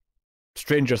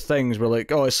 Stranger Things. We're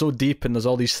like, oh, it's so deep and there's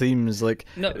all these themes. Like,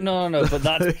 no, but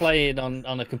that's playing on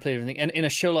a completely different thing. And in a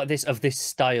show like this, of this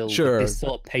style, sure, this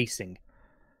sort of pacing,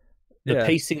 the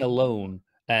pacing alone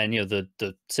and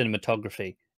the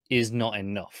cinematography is not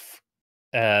enough.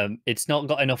 It's not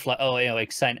got enough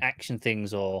exciting action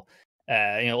things or.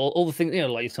 All the things,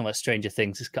 like you're talking about Stranger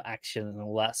Things, it's got action and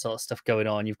all that sort of stuff going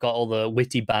on. You've got all the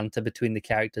witty banter between the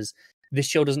characters. This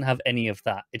show doesn't have any of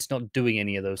that. It's not doing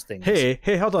any of those things. Hey,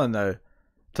 hold on now.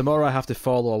 Tomorrow I have to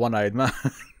follow a one-eyed man.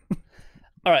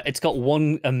 All right, it's got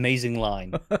one amazing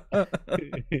line.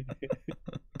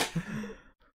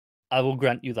 I will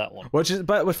grant you that one. Which is,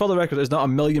 but for the record, it's not a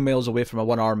million miles away from a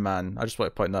one-armed man. I just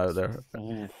want to point that out there.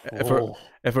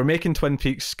 If we're making Twin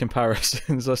Peaks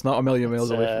comparisons, that's not a million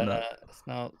miles away from that. It's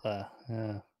not there.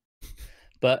 Yeah.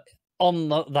 But on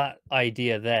that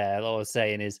idea there, what I was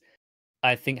saying is,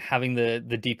 I think having the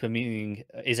deeper meaning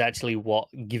is actually what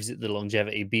gives it the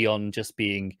longevity beyond just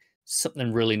being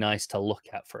something really nice to look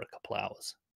at for a couple of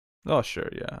hours. Oh, sure,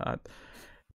 yeah.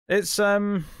 It's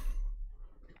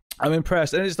I'm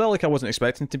impressed, and it's not like I wasn't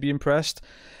expecting to be impressed.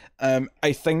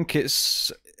 I think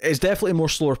it's definitely more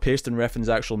slower paced than Refn's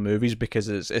actual movies, because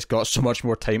it's got so much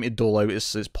more time to dole out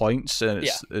its points and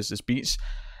its beats.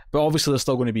 But obviously, there's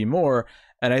still going to be more,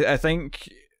 and I think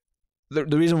the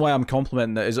reason why I'm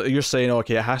complimenting it is that you're saying,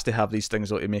 okay, it has to have these things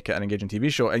to make it an engaging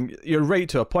TV show, and you're right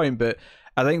to a point. But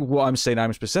I think what I'm saying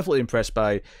I'm specifically impressed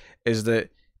by is that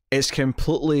it's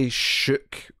completely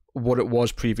shook what it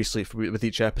was previously with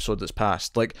each episode that's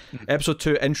passed. Like, episode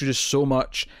 2 introduced so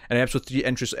much, and episode 3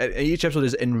 each episode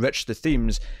has enriched the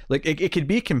themes. Like, it could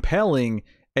be compelling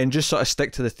and just sort of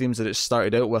stick to the themes that it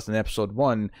started out with in episode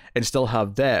 1 and still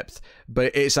have depth,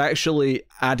 but it's actually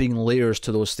adding layers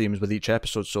to those themes with each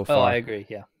episode so far. Oh, I agree,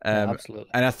 yeah. Absolutely.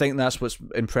 And I think that's what's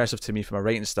impressive to me from a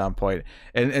writing standpoint.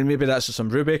 And maybe that's just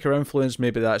some Brubaker influence,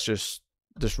 maybe that's just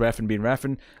Refn being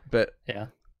Refn, but yeah.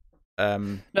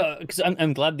 No, because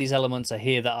I'm glad these elements are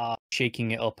here that are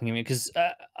shaking it up. Because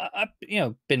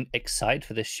I've been excited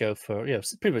for this show for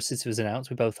pretty much since it was announced.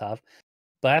 We both have,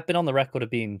 but I've been on the record of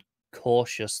being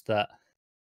cautious that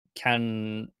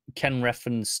can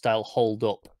Refn's style hold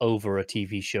up over a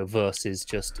TV show versus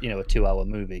just a 2-hour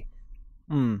movie.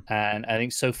 And I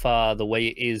think so far the way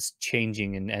it is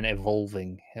changing and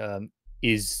evolving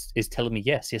is telling me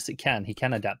yes it can. He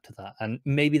can adapt to that, and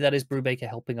maybe that is Brubaker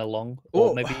helping along,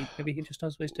 or maybe he just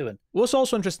knows what he's doing. What's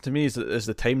also interesting to me is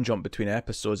the time jump between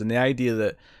episodes, and the idea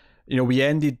that we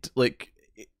ended like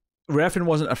Refn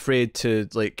wasn't afraid to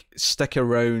like stick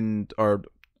around or.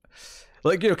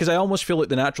 Like, because I almost feel like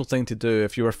the natural thing to do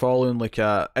if you were following like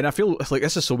and I feel like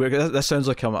this is so weird. This sounds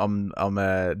like I'm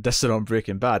dissing on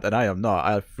Breaking Bad, and I am not.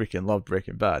 I freaking love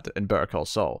Breaking Bad and Better Call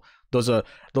Saul. Those are.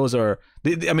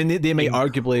 I mean, they may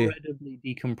arguably incredibly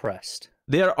decompressed.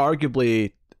 They are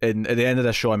arguably, at the end of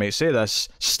this show, I might say this,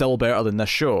 still better than this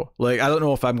show. Like, I don't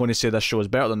know if I'm going to say this show is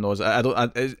better than those.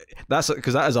 That's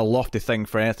because that is a lofty thing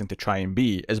for anything to try and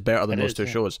be. Is better than those two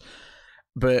shows,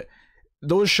 but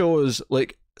those shows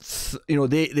like.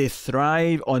 They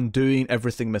thrive on doing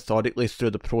everything methodically through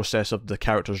the process of the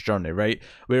character's journey, right?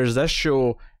 Whereas this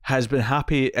show has been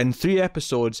happy in 3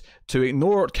 episodes to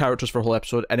ignore characters for a whole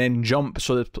episode and then jump.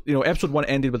 So that, episode 1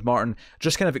 ended with Martin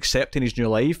just kind of accepting his new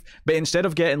life, but instead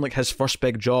of getting like his first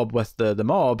big job with the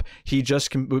mob, he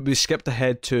just we skipped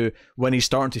ahead to when he's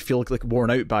starting to feel like worn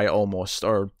out by it almost,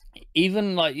 or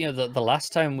even like the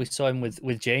last time we saw him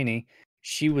with Janie.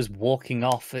 She was walking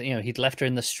off, he'd left her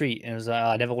in the street and was like,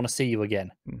 I never want to see you again.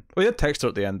 Well, he did text her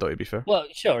at the end, though, to be fair. Well,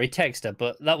 sure, he texted her,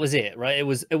 but that was it, right? It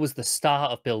was the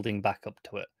start of building back up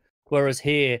to it. Whereas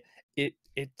here,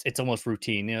 it's almost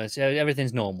routine,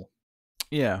 everything's normal.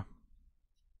 Yeah.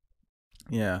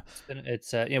 Yeah.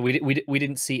 We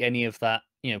didn't see any of that,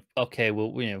 okay,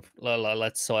 well,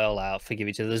 let's soil out, forgive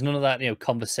each other. There's none of that,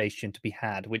 conversation to be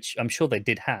had, which I'm sure they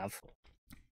did have.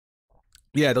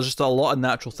 Yeah, there's just a lot of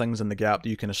natural things in the gap that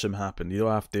you can assume happened. You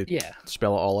don't have to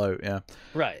spell it all out, yeah.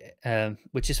 Right,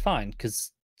 which is fine,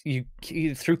 because you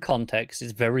through context,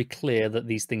 it's very clear that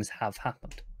these things have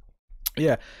happened.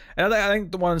 Yeah, and I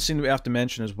think the one scene that we have to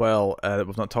mention as well, that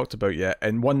we've not talked about yet,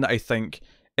 and one that I think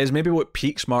is maybe what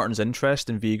piques Martin's interest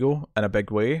in Vigo in a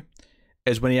big way,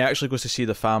 is when he actually goes to see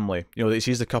the family. He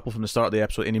sees the couple from the start of the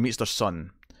episode, and he meets their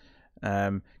son.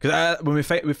 Because when we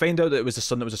find out that it was the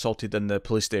son that was assaulted in the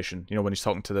police station, when he's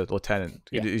talking to the lieutenant,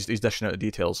 he's dishing out the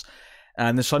details,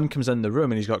 and the son comes in the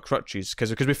room and he's got crutches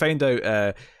because we find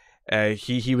out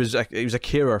he was a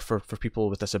carer for people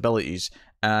with disabilities,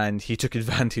 and he took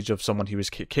advantage of someone he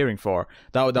was caring for.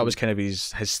 That was kind of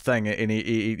his thing, and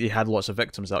he had lots of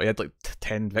victims. He had like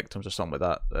 10 victims or something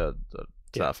like that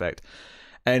to that effect.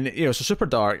 And so super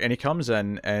dark, and he comes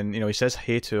in and he says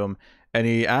hey to him. And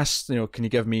he asks, can you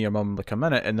give me your mum like a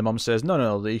minute? And the mum says,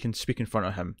 no, you can speak in front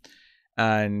of him.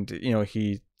 And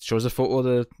he shows a photo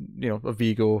of of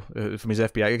Vigo from his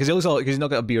FBI, because he looks like he's not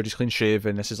got a beard, he's clean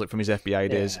shaven. This is like from his FBI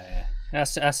days.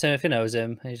 Ask him if he knows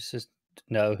him. He just says,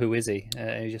 no. Who is he?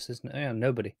 He just says, no,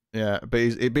 nobody. Yeah, but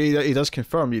he does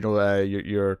confirm, your I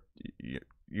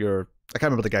can't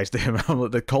remember the guy's name.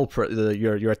 The culprit,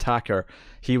 your attacker.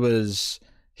 He was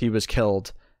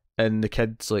killed, and the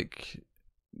kid's like.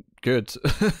 Good.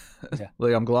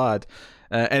 Like, I'm glad,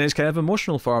 and it's kind of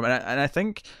emotional for him, and I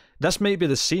think this might be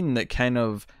the scene that kind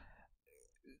of,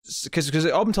 because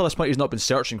up until this point he's not been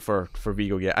searching for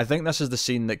Vigo yet. I think this is the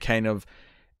scene that kind of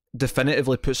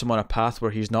definitively puts him on a path where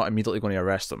he's not immediately going to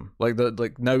arrest him. Like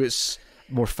now it's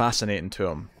more fascinating to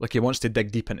him. Like, he wants to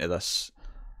dig deep into this.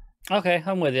 Okay,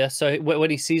 I'm with you. So when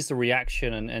he sees the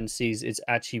reaction and sees it's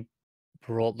actually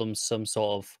brought them some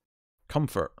sort of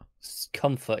comfort,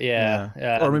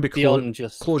 yeah. Or maybe beyond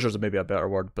just closure is maybe a better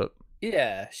word, but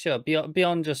yeah, sure.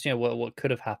 Beyond just what could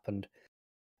have happened,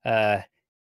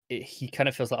 he kind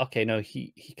of feels like, okay, no,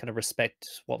 he kind of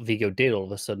respects what Vigo did all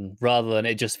of a sudden, rather than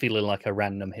it just feeling like a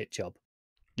random hit job.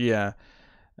 Yeah,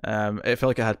 it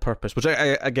felt like it had purpose, which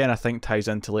I think ties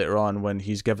into later on when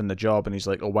he's given the job and he's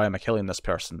like, oh, why am I killing this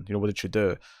person? What did you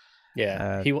do?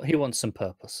 Yeah, he wants some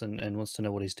purpose and wants to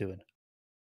know what he's doing.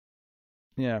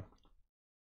 Yeah.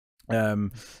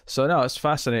 So no, it's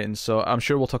fascinating. So I'm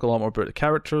sure we'll talk a lot more about the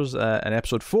characters in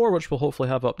episode 4, which we'll hopefully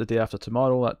have up the day after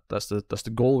tomorrow. That's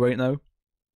the goal right now.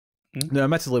 Mm-hmm. Now,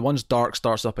 admittedly, once Dark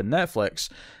starts up in Netflix,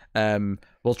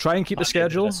 we'll try and keep the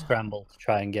schedule scramble to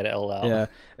try and get it all out. Yeah,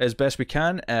 as best we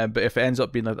can. But if it ends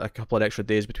up being a couple of extra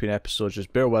days between episodes,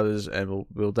 just bear with us, and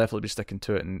we'll definitely be sticking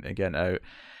to it and getting it out.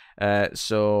 But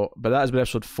that has been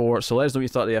episode 4. So let us know what you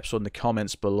thought of the episode in the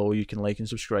comments below. You can like and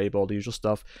subscribe, all the usual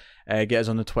stuff. Get us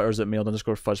on the Twitters at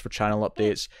mailed_fuzz for channel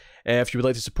updates. If you would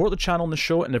like to support the channel and the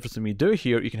show and everything we do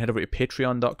here, you can head over to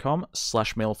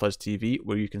patreon.com/mailfuzztv,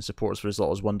 where you can support us for as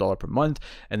little as $1 per month,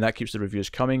 and that keeps the reviews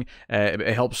coming.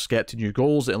 It helps get to new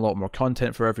goals and a lot more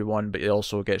content for everyone, but it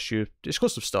also gets you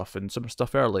exclusive stuff and some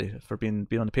stuff early for being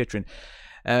on the Patreon.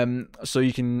 So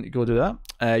you can go do that.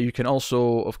 You can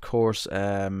also, of course,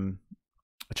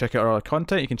 check out our other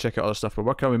content. You can check out other stuff we're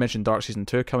working on. We mentioned Dark Season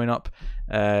 2 coming up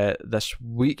this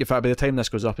week. In fact, by the time this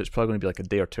goes up, it's probably going to be like a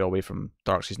day or two away from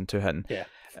Dark Season 2 hitting. Yeah.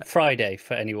 Friday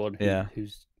for anyone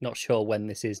who's not sure when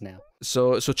this is now.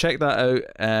 So check that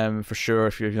out for sure.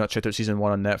 If you've not checked out season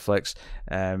 1 on Netflix,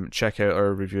 check out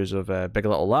our reviews of Big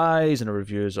Little Lies and our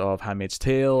reviews of Handmaid's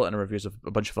Tale and our reviews of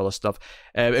a bunch of other stuff.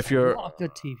 If you're a lot of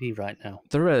good TV right now,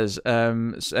 there is.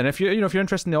 And if you're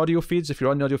interested in the audio feeds, if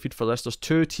you're on the audio feed for this, there's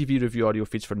 2 TV review audio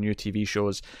feeds for new TV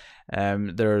shows.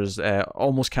 There's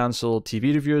Almost Cancelled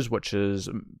TV Reviews, which is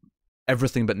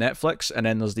everything but Netflix, and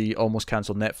then there's the Almost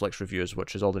Cancelled Netflix Reviews,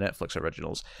 which is all the Netflix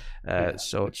originals.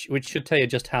 Which should tell you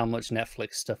just how much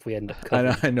Netflix stuff we end up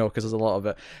covering. I know, because there's a lot of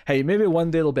it. Hey, maybe one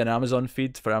day there'll be an Amazon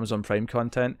feed for Amazon Prime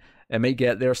content. It might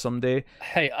get there someday.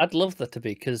 Hey, I'd love that to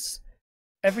be, because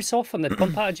every so often they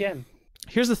pump out a gem.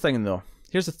 Here's the thing, though.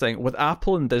 With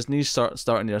Apple and Disney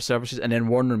starting their services, and then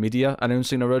Warner Media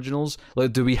announcing originals,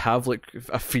 like, do we have like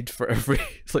a feed for every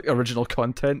like original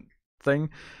content thing?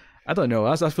 I don't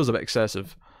know. That feels a bit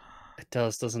excessive. It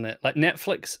does, doesn't it? Like,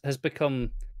 Netflix has become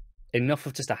enough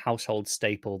of just a household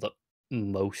staple that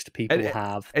most people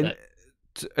have. And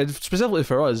specifically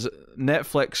for us,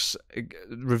 Netflix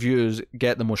reviews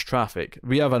get the most traffic.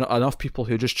 We have enough people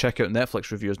who just check out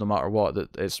Netflix reviews no matter what,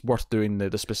 that it's worth doing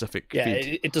the specific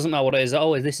feed. It doesn't matter what it is.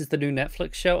 Oh, this is the new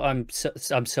Netflix show. I'm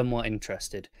somewhat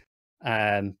interested.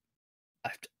 I'm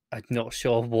not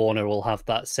sure Warner will have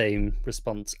that same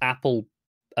response. Apple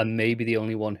are maybe the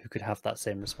only one who could have that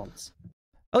same response.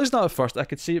 At least not at first. I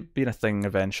could see it being a thing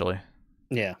eventually.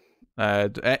 Yeah.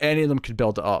 Any of them could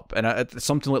build it up, and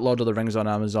something like Lord of the Rings on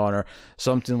Amazon, or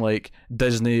something like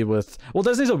Disney with... Well,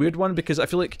 Disney's a weird one, because I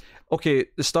feel like, okay,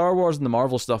 the Star Wars and the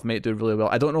Marvel stuff might do really well.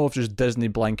 I don't know if just Disney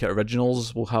blanket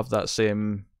originals will have that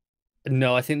same...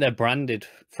 No, I think their branded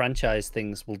franchise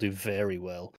things will do very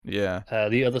well. Yeah.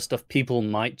 The other stuff people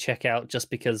might check out just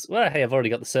because, well, hey, I've already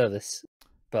got the service.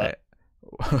 But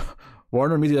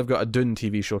Warner Media have got a Dune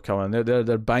TV show coming.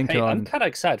 They're banking on... I'm kind of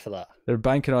excited for that. They're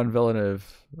banking on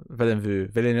Villeneuve,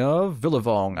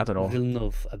 Villevong, I don't know.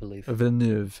 Villeneuve, I believe.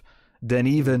 Villeneuve.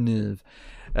 Denis Villeneuve.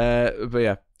 But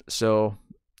yeah, so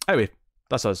anyway,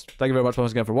 that's us. Thank you very much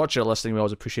once again for watching or listening. We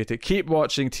always appreciate it. Keep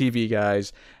watching TV,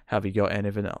 guys. Have you got any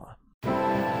vanilla?